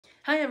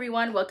Hi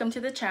everyone, welcome to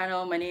the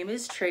channel. My name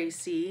is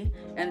Tracy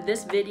and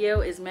this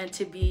video is meant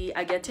to be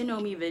a get to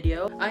know me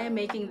video. I am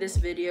making this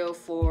video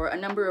for a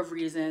number of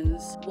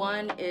reasons.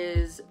 One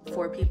is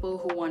for people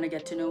who want to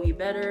get to know me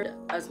better.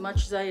 As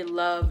much as I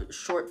love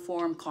short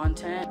form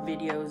content,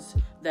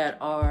 videos that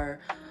are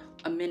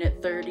a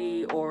minute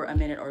 30 or a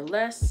minute or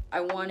less, I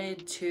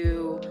wanted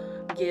to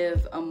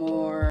give a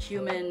more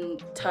human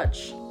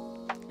touch,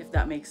 if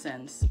that makes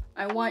sense.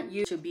 I want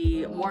you to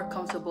be more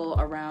comfortable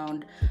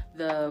around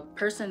the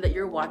person that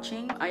you're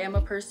watching. I am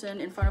a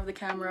person in front of the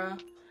camera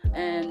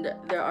and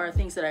there are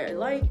things that I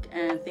like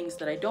and things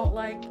that I don't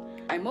like.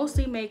 I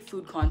mostly make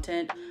food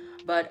content,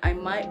 but I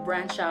might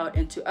branch out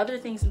into other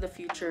things in the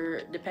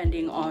future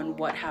depending on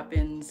what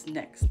happens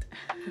next.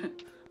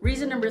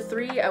 Reason number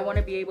 3, I want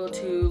to be able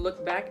to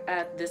look back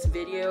at this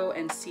video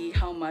and see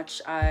how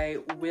much I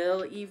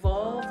will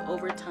evolve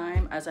over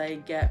time as I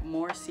get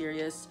more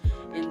serious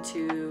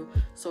into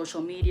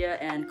social media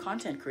and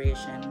content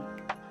creation.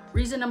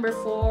 Reason number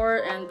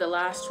 4, and the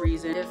last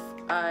reason, if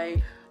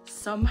I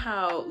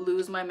somehow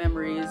lose my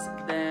memories,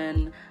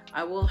 then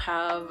I will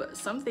have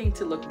something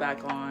to look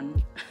back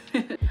on.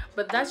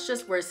 But that's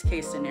just worst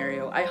case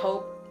scenario. I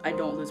hope I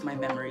don't lose my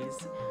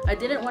memories. I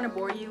didn't want to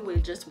bore you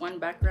with just one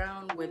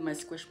background with my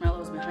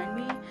squishmallows behind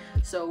me,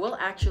 so we'll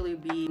actually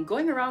be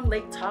going around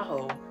Lake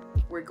Tahoe.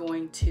 We're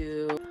going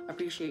to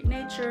appreciate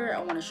nature. I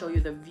want to show you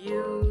the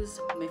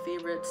views, my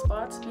favorite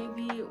spots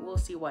maybe. We'll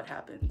see what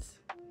happens.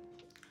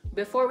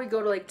 Before we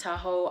go to Lake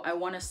Tahoe, I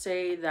want to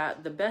say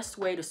that the best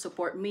way to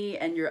support me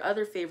and your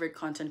other favorite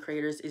content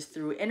creators is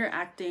through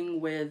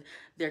interacting with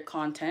their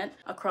content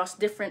across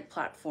different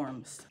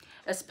platforms,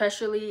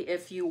 especially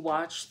if you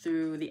watch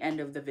through the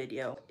end of the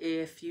video.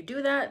 If you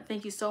do that,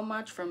 thank you so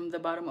much from the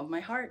bottom of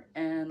my heart,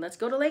 and let's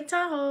go to Lake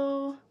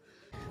Tahoe.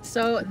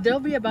 So there'll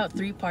be about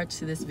 3 parts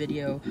to this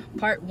video.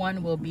 Part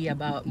 1 will be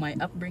about my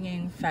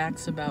upbringing,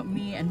 facts about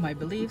me and my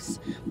beliefs.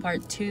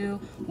 Part 2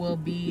 will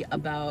be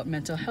about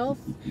mental health,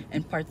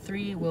 and part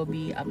 3 will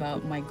be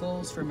about my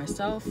goals for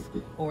myself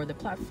or the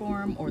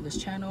platform or this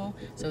channel.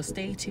 So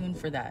stay tuned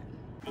for that.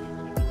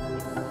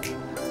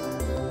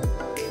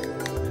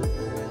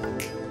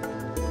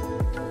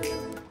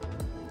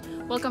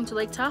 Welcome to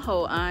Lake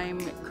Tahoe. I'm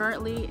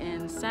currently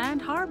in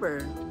Sand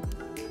Harbor.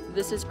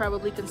 This is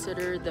probably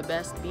considered the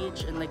best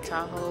beach in Lake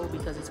Tahoe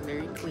because it's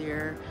very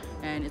clear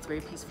and it's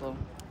very peaceful.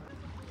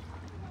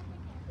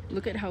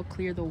 Look at how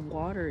clear the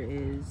water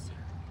is.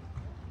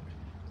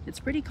 It's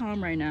pretty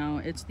calm right now.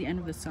 It's the end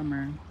of the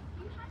summer.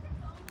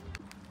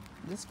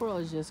 This squirrel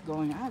is just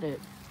going at it.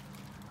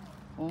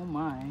 Oh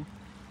my.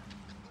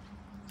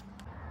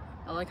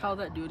 I like how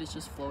that dude is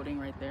just floating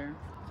right there.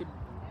 You could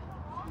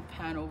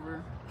pan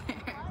over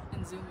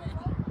and zoom in.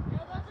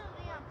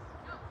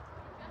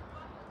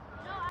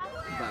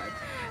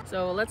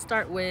 So let's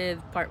start with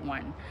part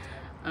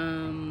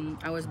 1.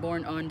 I was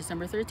born on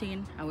December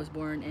 13. I was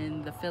born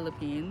in the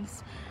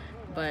Philippines,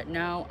 but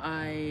now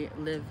I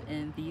live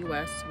in the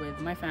US with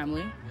my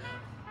family.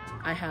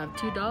 I have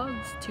 2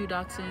 dogs, 2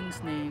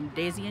 dachshunds named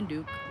Daisy and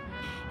Duke.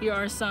 Here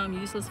are some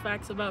useless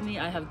facts about me.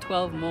 I have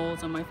 12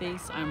 moles on my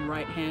face. I'm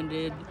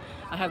right-handed.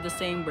 I have the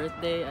same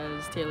birthday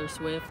as Taylor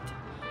Swift.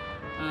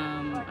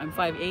 I'm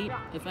 5'8",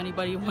 if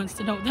anybody wants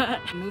to know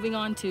that. Moving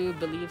on to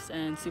beliefs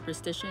and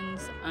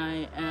superstitions,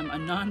 I am a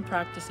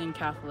non-practicing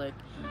Catholic.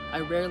 I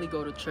rarely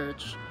go to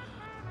church,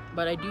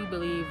 but I do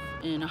believe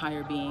in a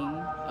higher being,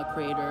 a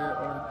creator,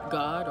 or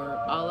God, or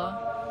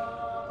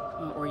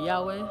Allah, or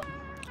Yahweh.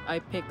 I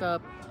pick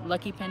up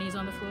lucky pennies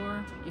on the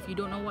floor. If you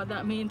don't know what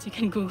that means, you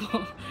can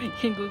Google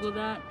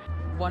that.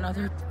 One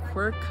other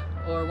quirk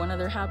or one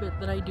other habit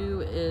that I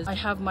do is I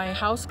have my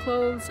house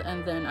clothes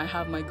and then I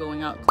have my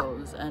going out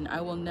clothes, and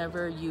I will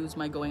never use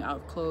my going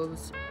out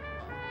clothes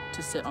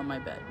to sit on my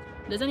bed.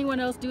 Does anyone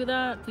else do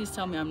that? Please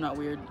tell me I'm not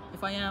weird.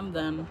 If I am,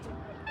 then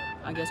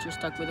I guess you're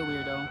stuck with a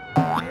weirdo.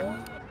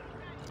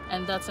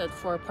 And that's it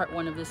for part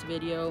 1 of this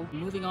video.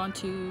 Moving on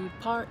to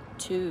part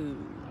 2.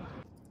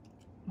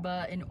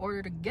 But in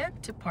order to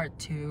get to part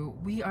 2,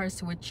 we are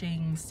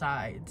switching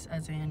sides,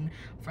 as in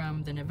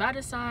from the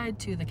Nevada side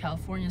to the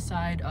California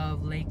side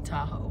of Lake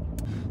Tahoe.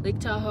 Lake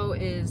Tahoe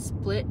is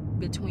split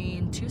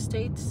between 2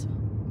 states,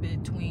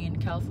 between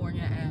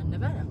California and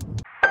Nevada.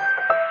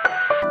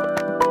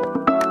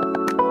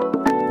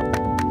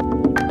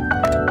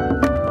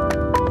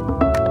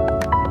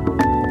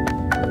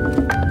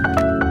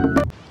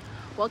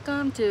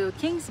 Welcome to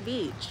Kings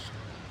Beach.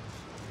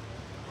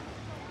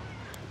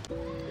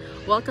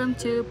 Welcome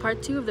to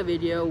part 2 of the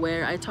video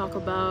where I talk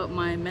about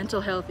my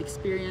mental health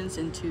experience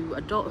into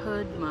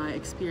adulthood, my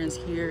experience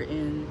here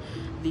in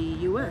the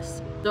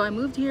US. So I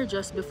moved here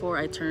just before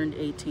I turned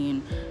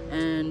 18,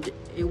 and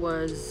it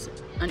was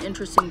an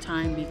interesting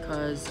time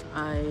because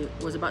I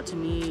was about to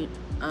meet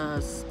a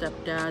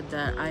stepdad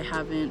that I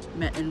haven't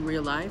met in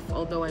real life,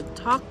 although I've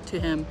talked to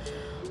him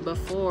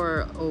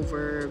before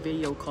over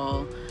video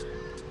call.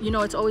 You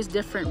know, it's always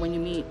different when you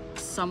meet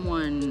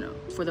someone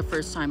for the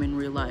first time in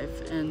real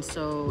life. And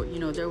so, you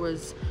know, there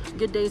was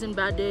good days and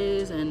bad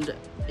days, and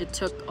it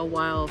took a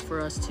while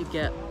for us to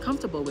get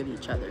comfortable with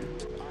each other.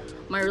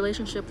 My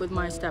relationship with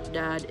my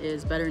stepdad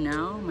is better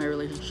now. My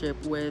relationship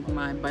with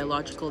my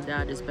biological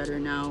dad is better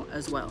now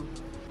as well.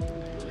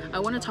 I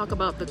want to talk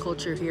about the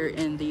culture here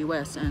in the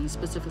US and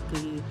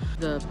specifically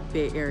the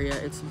Bay Area.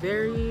 It's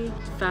very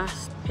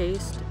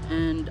fast-paced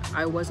and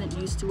I wasn't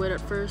used to it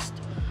at first.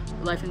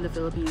 Life in the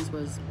Philippines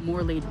was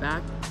more laid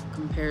back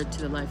compared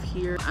to the life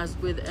here. As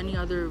with any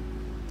other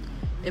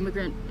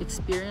immigrant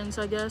experience,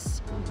 I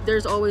guess,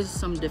 there's always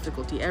some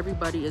difficulty.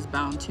 Everybody is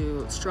bound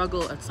to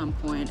struggle at some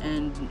point,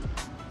 and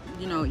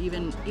you know,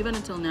 even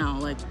until now,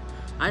 like,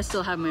 I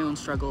still have my own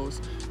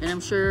struggles, and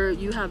I'm sure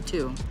you have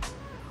too.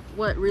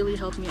 What really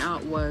helped me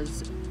out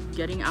was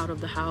getting out of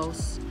the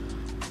house,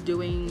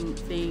 doing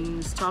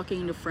things,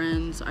 talking to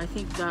friends. I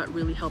think that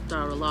really helped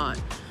out a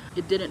lot.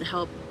 It didn't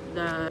help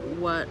that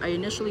what I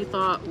initially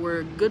thought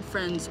were good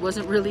friends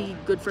wasn't really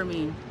good for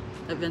me.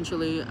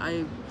 Eventually,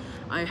 I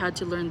had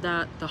to learn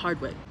that the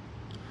hard way.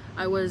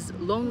 I was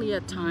lonely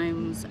at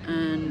times,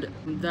 and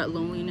that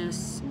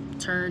loneliness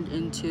turned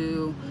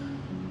into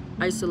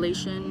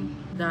isolation,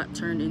 that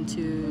turned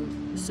into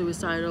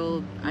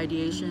suicidal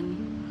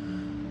ideation.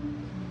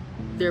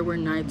 There were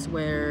nights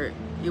where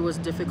it was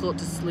difficult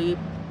to sleep.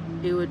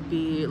 It would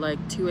be like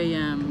 2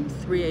 a.m.,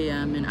 3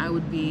 a.m., and I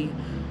would be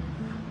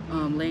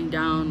laying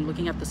down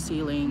looking at the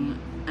ceiling,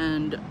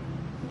 and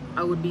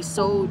I would be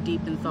so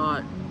deep in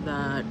thought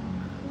that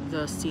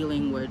the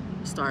ceiling would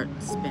start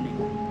spinning.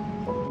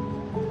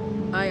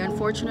 I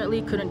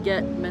unfortunately couldn't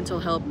get mental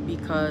help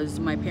because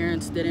my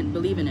parents didn't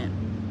believe in it.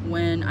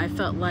 When I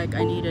felt like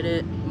I needed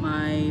it,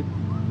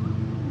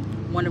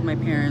 one of my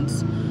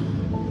parents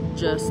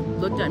just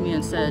looked at me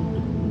and said,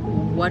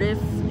 "What if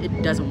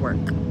it doesn't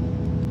work?"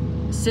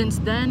 Since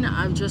then,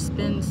 I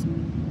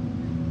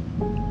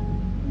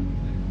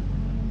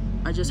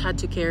just had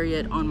to carry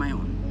it on my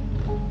own.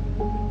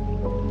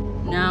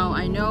 Now,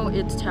 I know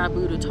it's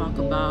taboo to talk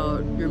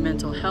about your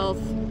mental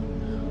health,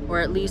 or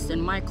at least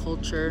in my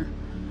culture,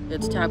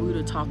 it's taboo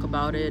to talk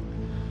about it.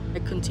 I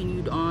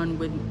continued on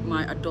with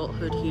my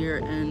adulthood here,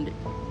 and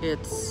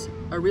it's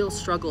a real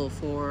struggle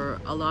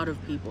for a lot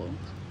of people.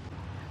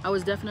 I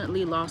was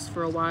definitely lost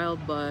for a while,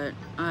 but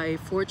I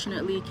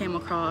fortunately came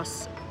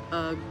across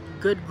a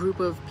good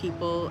group of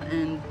people,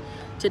 and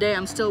today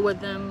I'm still with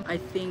them. I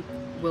think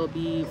we'll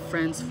be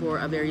friends for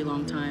a very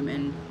long time,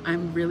 and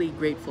I'm really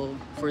grateful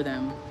for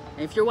them.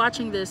 If you're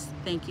watching this,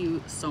 thank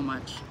you so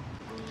much.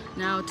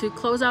 Now, to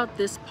close out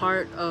this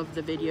part of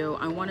the video,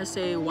 I want to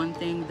say one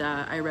thing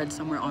that I read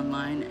somewhere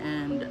online,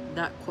 and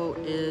that quote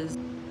is,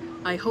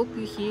 "I hope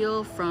you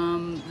heal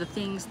from the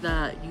things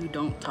that you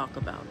don't talk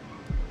about."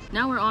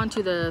 Now we're on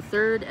to the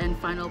third and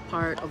final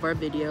part of our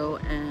video,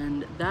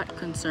 and that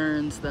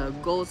concerns the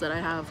goals that I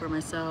have for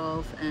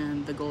myself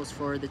and the goals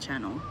for the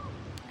channel.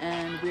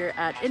 And we're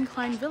at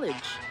Incline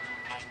Village,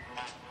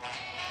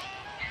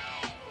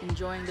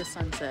 enjoying the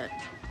sunset.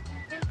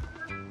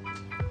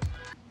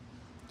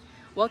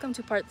 Welcome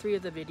to part 3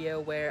 of the video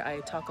where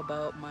I talk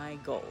about my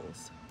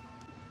goals.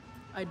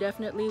 I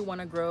definitely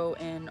want to grow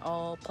in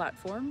all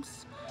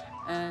platforms,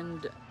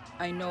 and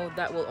I know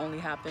that will only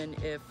happen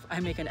if I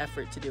make an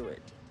effort to do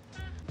it.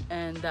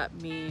 And that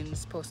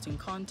means posting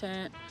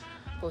content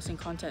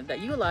that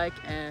you like,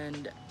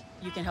 and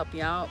you can help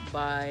me out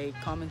by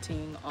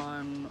commenting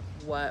on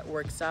what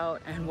works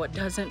out and what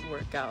doesn't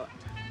work out.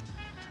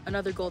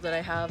 Another goal that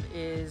I have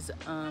is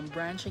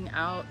branching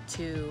out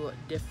to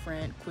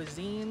different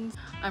cuisines.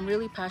 I'm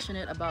really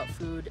passionate about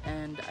food,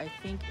 and I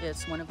think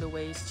it's one of the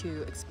ways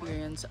to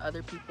experience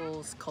other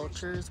people's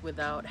cultures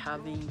without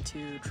having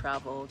to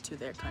travel to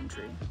their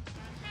country.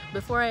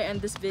 Before I end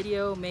this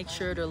video, make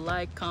sure to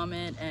like,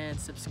 comment, and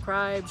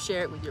subscribe.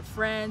 Share it with your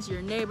friends,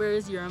 your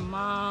neighbors, your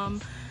mom,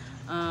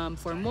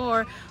 for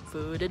more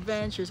food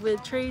adventures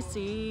with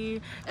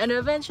Tracy, and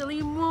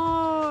eventually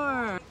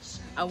more.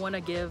 I want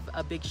to give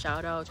a big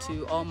shout out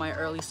to all my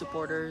early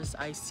supporters.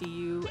 I see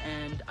you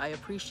and I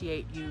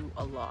appreciate you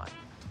a lot.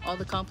 All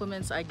the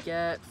compliments I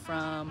get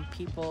from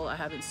people I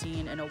haven't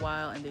seen in a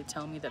while, and they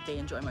tell me that they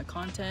enjoy my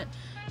content,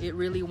 it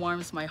really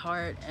warms my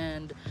heart,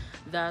 and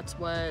that's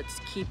what's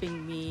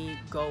keeping me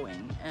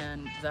going,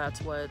 and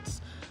that's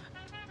what's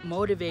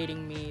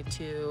motivating me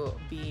to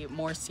be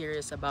more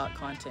serious about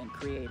content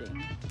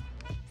creating.